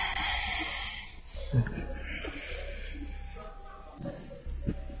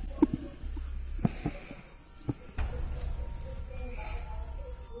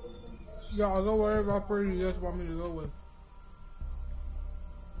 Yeah, I'll go wherever operator you guys want me to go with.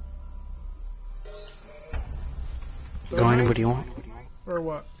 Go anybody you want. Or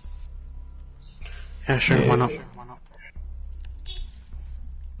what? Yeah, sure, why not?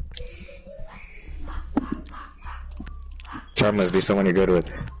 Char must be someone you're good with.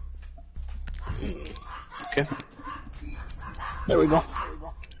 Okay. There we go.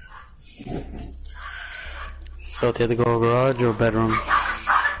 So, do you have to go garage or bedroom?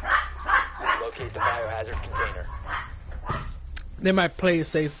 Locate the biohazard container. They might play it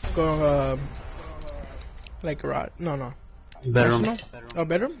safe. Go, like garage. No. Bedroom. Arsenal? Oh,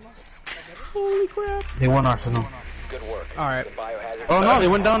 bedroom? Holy crap. They want Arsenal. Good work. Alright. The biohazard Oh no, they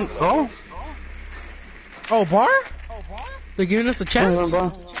went down. Oh. Oh, bar? They're giving us a chance? bar.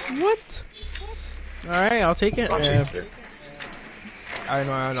 What? Alright, I'll take it. I'll chase it. I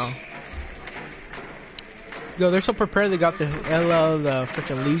know. Yo, they're so prepared. They got the Ella, the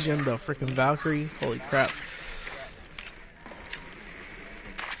freaking Legion, the freaking Valkyrie. Holy crap.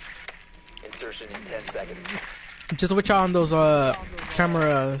 Insertion in 10 seconds. Just watch out on those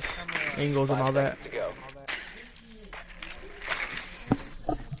camera angles and all that. To go.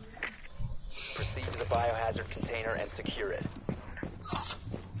 Proceed to the biohazard container and secure it.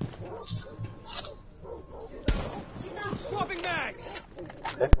 Swapping mags!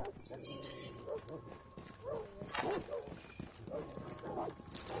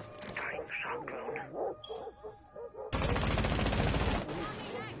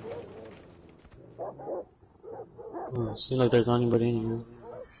 Oh, seems like there's not anybody in here.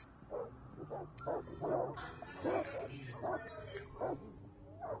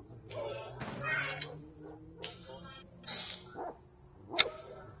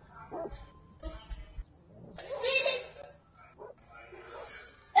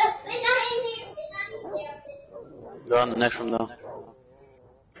 They're on the next one though.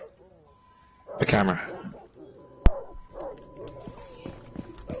 The camera.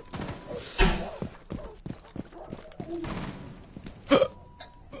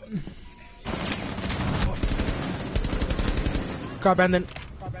 Got abandoned.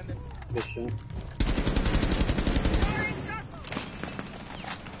 Good shit.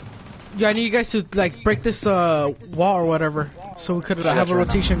 Yeah, I need you guys to like break this wall or whatever, so we could have a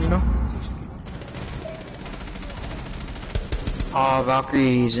rotation, you know.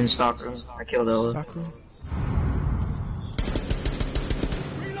 Valkyrie's in stockroom. I killed Ella. Stock room.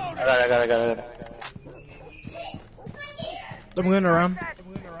 I got it. I'm going around.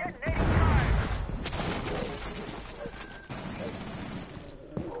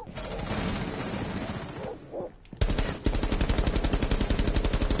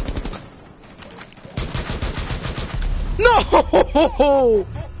 No!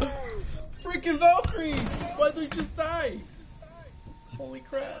 Freaking Valkyrie! Why did you just die? Holy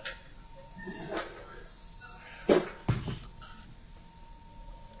crap.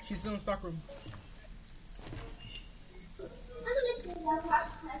 She's still in the stock room.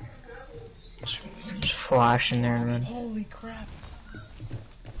 Just flash in there, man. Holy crap.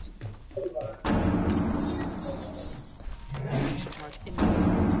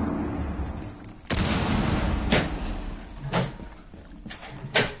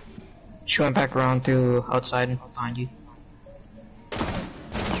 She went back around to outside and behind you.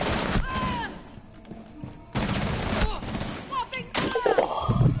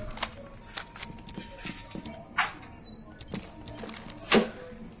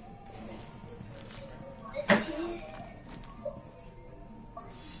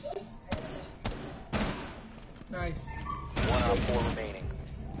 Nice. 1 out of 4 remaining.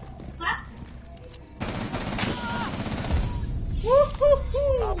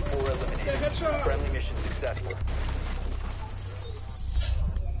 Op 4 eliminated. Friendly mission successful.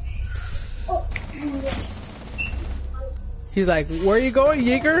 He's like, where are you going,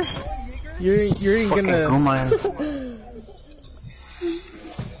 Jaeger? You ain't Fucking gonna. go, man.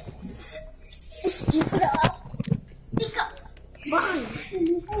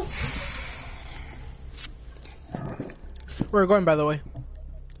 Where are we going, by the way?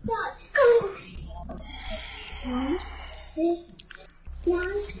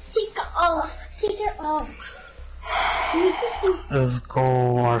 Take it off. Let's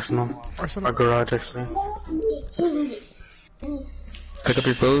go Arsenal. Our garage actually. Pick up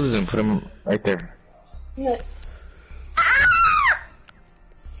your clothes and put them right there. No.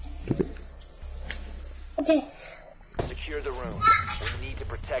 Okay. Secure the room. We need to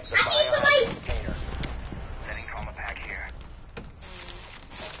protect the biohazard container. Setting trauma pack here.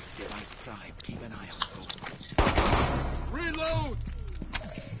 Device prime. Keep an eye on. Reload!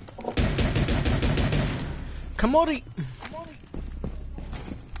 Kamori!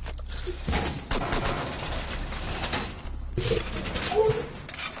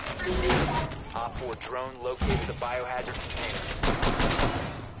 Op 4 drone located the biohazard container.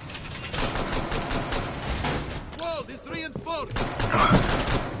 Wall is reinforced! 10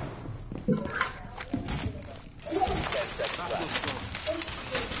 seconds left.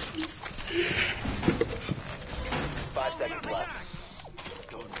 5 seconds left.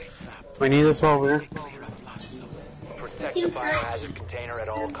 We need this while we're here. Protect the biohazard container at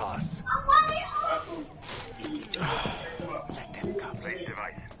all costs. Let them come. Place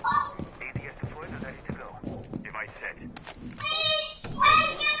device. ATS deployed and ready to go. Device set.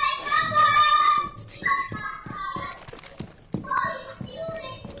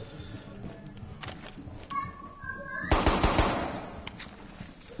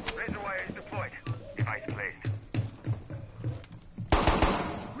 Razor wire is deployed. Device placed.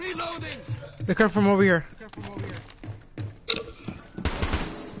 Reloading! They come from over here.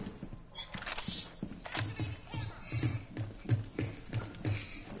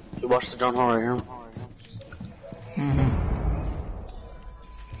 watch the down hall right here. Mm-hmm.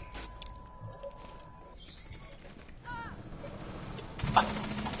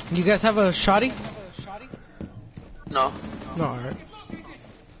 You guys have a shotty? No. No, alright.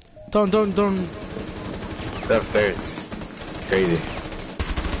 Don't. They're upstairs. It's crazy.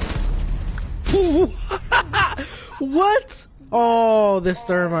 What? Oh, this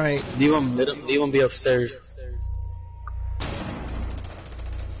thermite. Do you want be upstairs?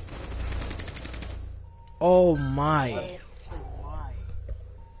 Oh my.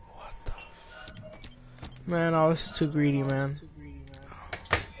 What the? Man, I was too greedy, man.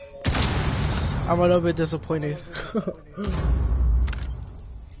 I'm a little bit disappointed.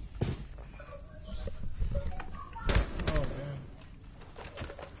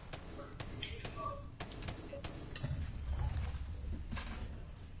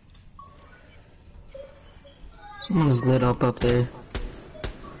 Someone's lit up there.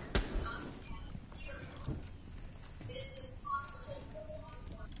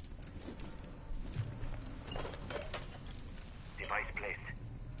 Device placed.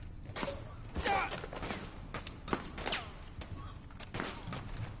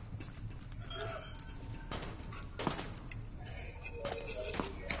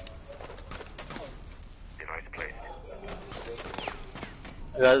 Device placed.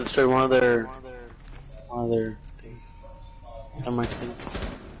 I got to destroy one of their things. That might sense.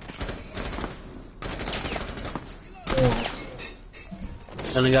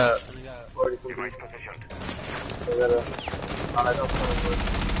 And I got 40 Device positioned.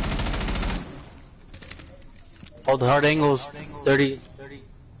 Hold the hard angles.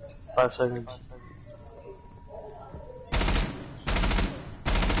 35 seconds.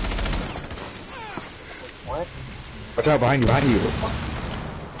 Watch out behind you.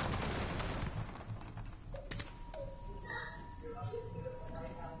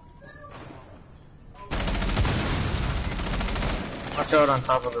 Watch out on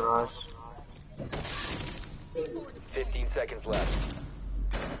top of the garage. 15 seconds left.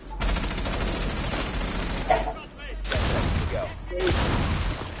 10 seconds to go.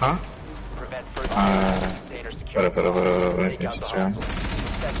 Huh? Prevent first container security. Let me Take finish out this the round.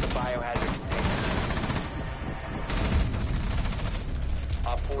 hostile. Protect the biohazard container.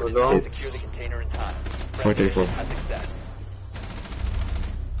 Op 4 did not It's- secure the container in time. It's 434. A success.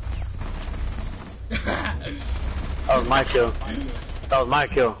 That was my kill. That was my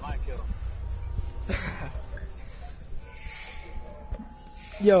kill.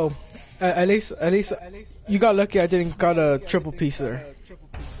 Yo, at least you got lucky. I didn't got a triple piece there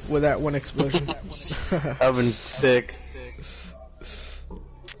with that one explosion. That would've been sick.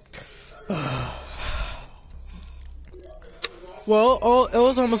 Well, it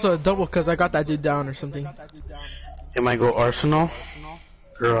was almost a double because I got that dude down or something. It might go arsenal,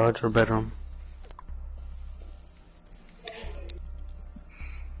 garage, or bedroom.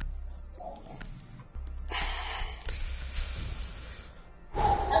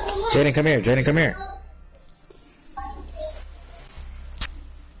 Jaden, come here. Jaden, come here.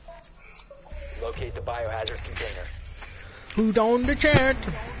 Locate the biohazard container. Who down the chat?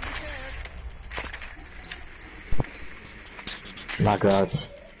 Knock out.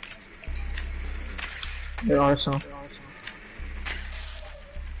 There are some.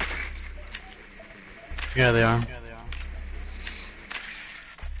 Yeah, they are.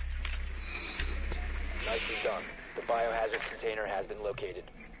 Nicely done. The biohazard container has been located.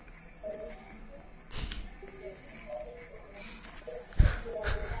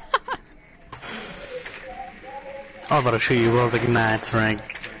 I was about to shoot you. I was like, nah, it's rank.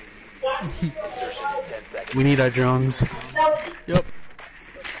 Insertion in 10 seconds. We need our drones. Yep.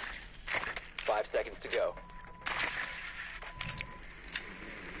 5 seconds to go.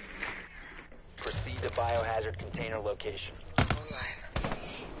 Proceed to biohazard container location.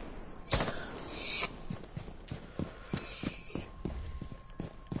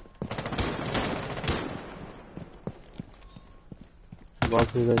 Walk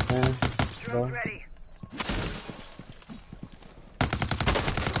through that thing. Drones ready.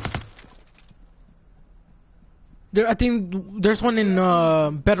 There, I think there's one in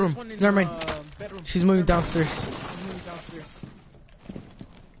bedroom. Never mind. She's moving downstairs.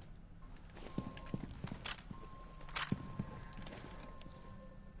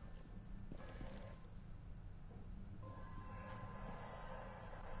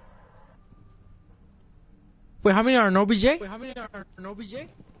 Wait, how many are in OBJ? Enemy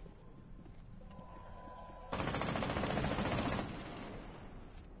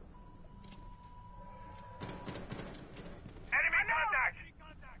contact.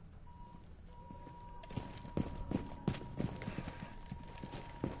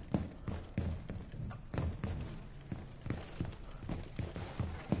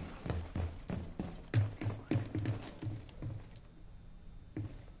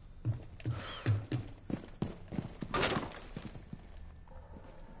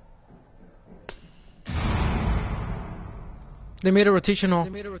 They made a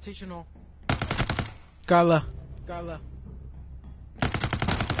rotational. Gala.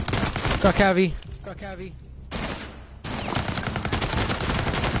 Got Cavi.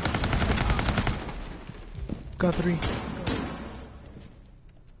 Got 3.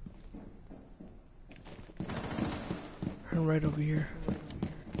 And right over here.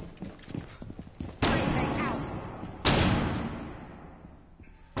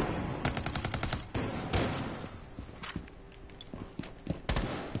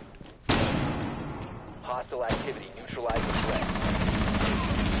 Hostile activity. Neutralize the threat.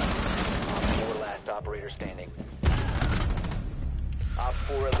 Op 4 last operator standing. Op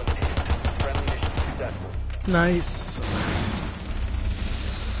 4 eliminated. Friendly mission successful. Nice.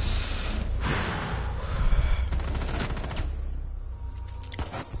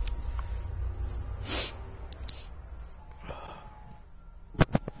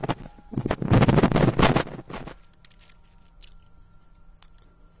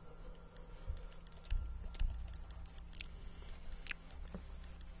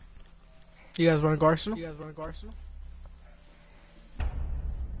 You guys want to go Arsenal?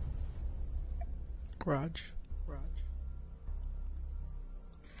 Garage.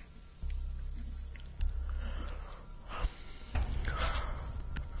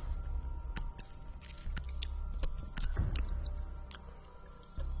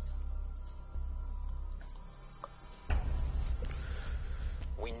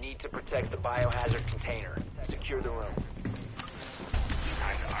 We need to protect the biohazard container. Secure the room.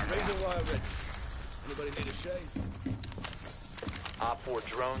 Razor wire ready. Anybody need a shave? Op 4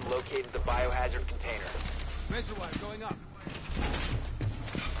 drone located the biohazard container. Razor wire going up.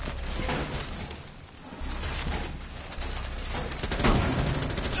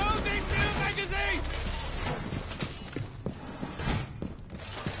 Loading new magazine!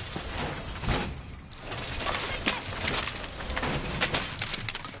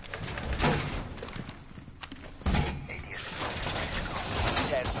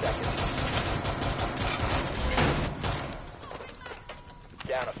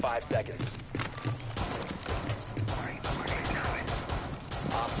 Down to 5 seconds.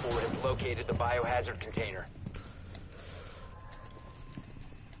 Op 4 has located the biohazard container.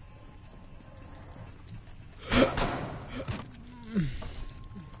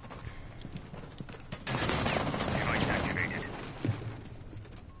 Device activated.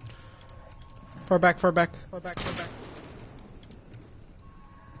 Far back. Holy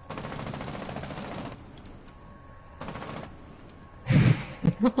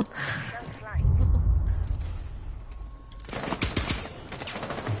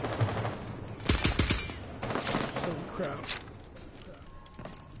crap.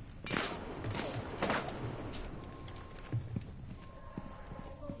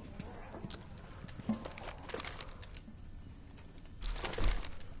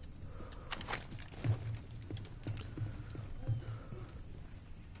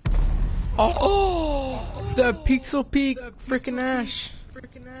 Oh, that pixel peak, freaking Ash. Holy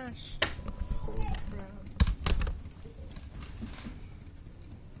crap.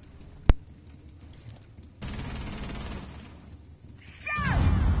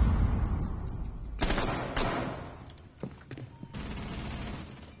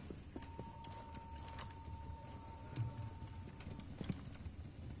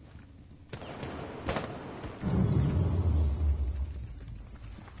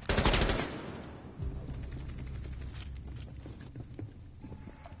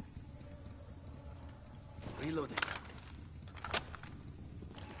 Reloading.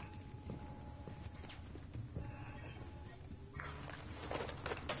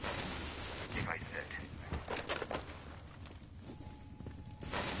 Device set.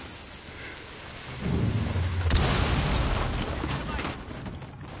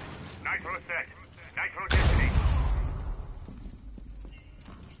 Nitro set. Nitro destiny.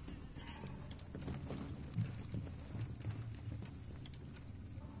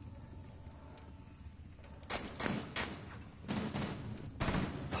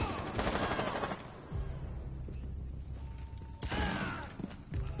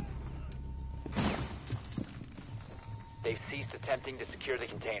 They've ceased attempting to secure the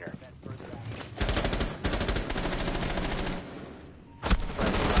container. Friendly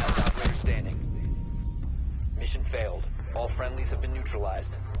last operator standing. Mission failed. All friendlies have been neutralized.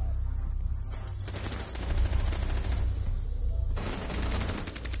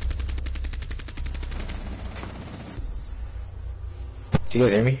 Do you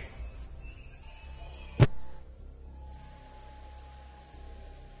guys hear me?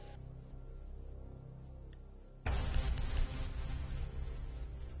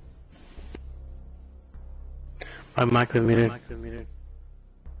 My mic was muted.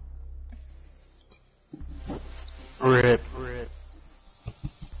 Rip.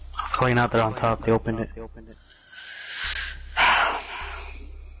 I was going out there on top, they opened it.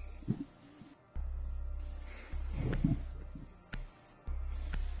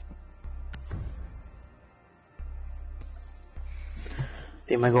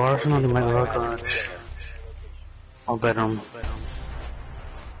 They might go Arsenal, they might go Garage. Or bedroom.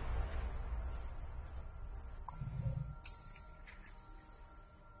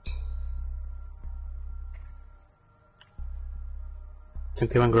 I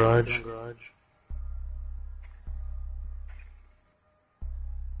think they went Garage.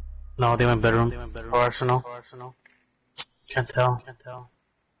 No, they went bedroom. Or Arsenal. Can't tell.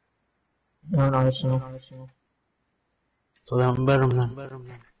 No, no, Arsenal. So they went bedroom then.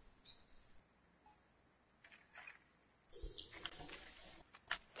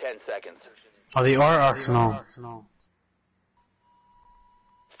 10 seconds. Oh, they are Arsenal.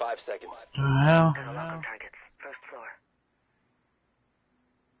 5 seconds. The hell? Targets. First floor.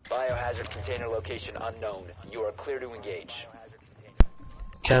 Biohazard container location unknown. You are clear to engage.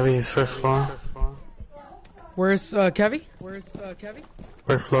 Cavi's first floor. Where's Kevy?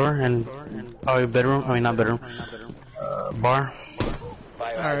 First floor and probably bedroom. I mean, not bedroom. Bar.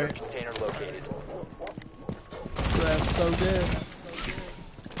 Biohazard Alright. container located. That's so good.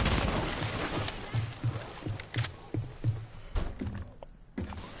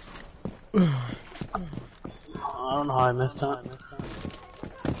 I don't know how I missed that.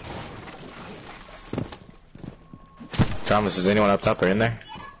 Thomas, is anyone up top or in there?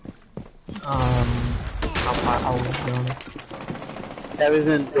 I'll go. Cavi's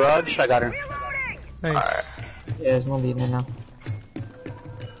in garage. I got her. Nice. Alright. Yeah, there's one leaving now.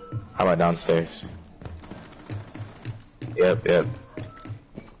 How about downstairs? Yep.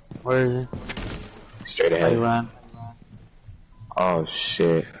 Where is he? Straight He ahead. ran. Oh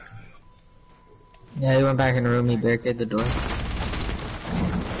shit. Yeah, he went back in the room, he barricaded the door.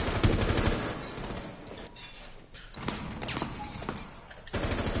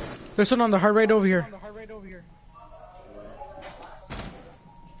 There's one on the hard right over here.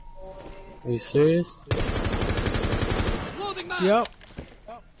 Are you serious? Yep.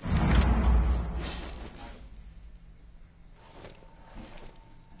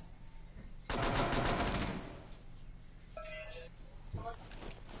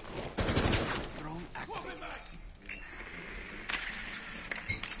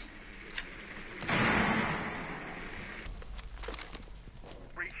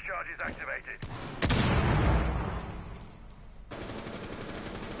 Breach charges activated.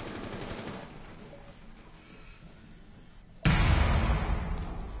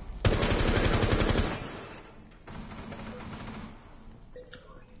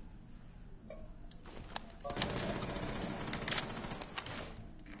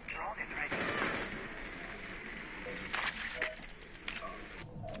 Drone is ready.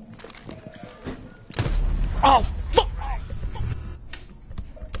 Oh fuck!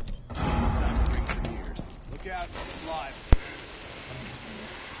 Look out, live.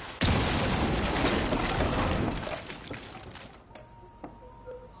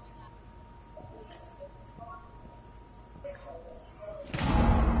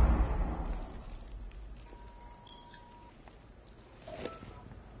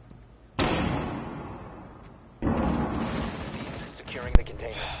 Securing the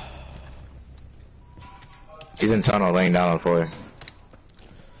container. He's in tunnel laying down on the floor.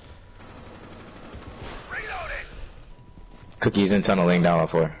 Reloading. Cookie's in tunnel laying down on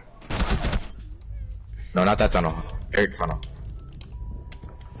the floor. No, not that tunnel. Eric tunnel.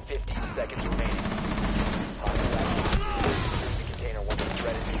 15 seconds remaining. Hostile activity. The container once the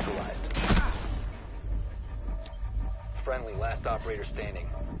threat is neutralized. Friendly, last operator standing.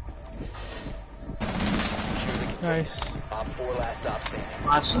 Nice. Op 4 last stop standing.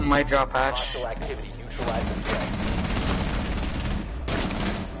 Last one might drop hatch. Hostile activity. Neutralize the threat.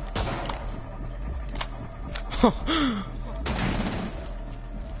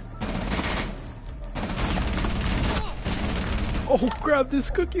 Oh, grab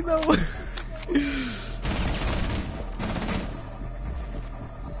this cookie though.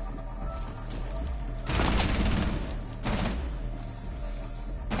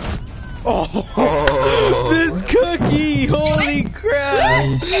 Oh, this cookie! Holy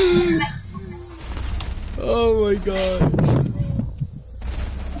crap! Oh my god!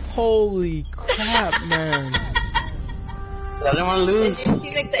 Holy crap, man! So I didn't want to lose.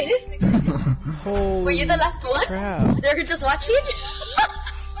 He's excited. Holy Were you the last one? crap! They were just watching.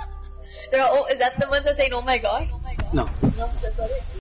 They're all, oh, is that the ones that saying, "Oh my god"? No. No, that's not it.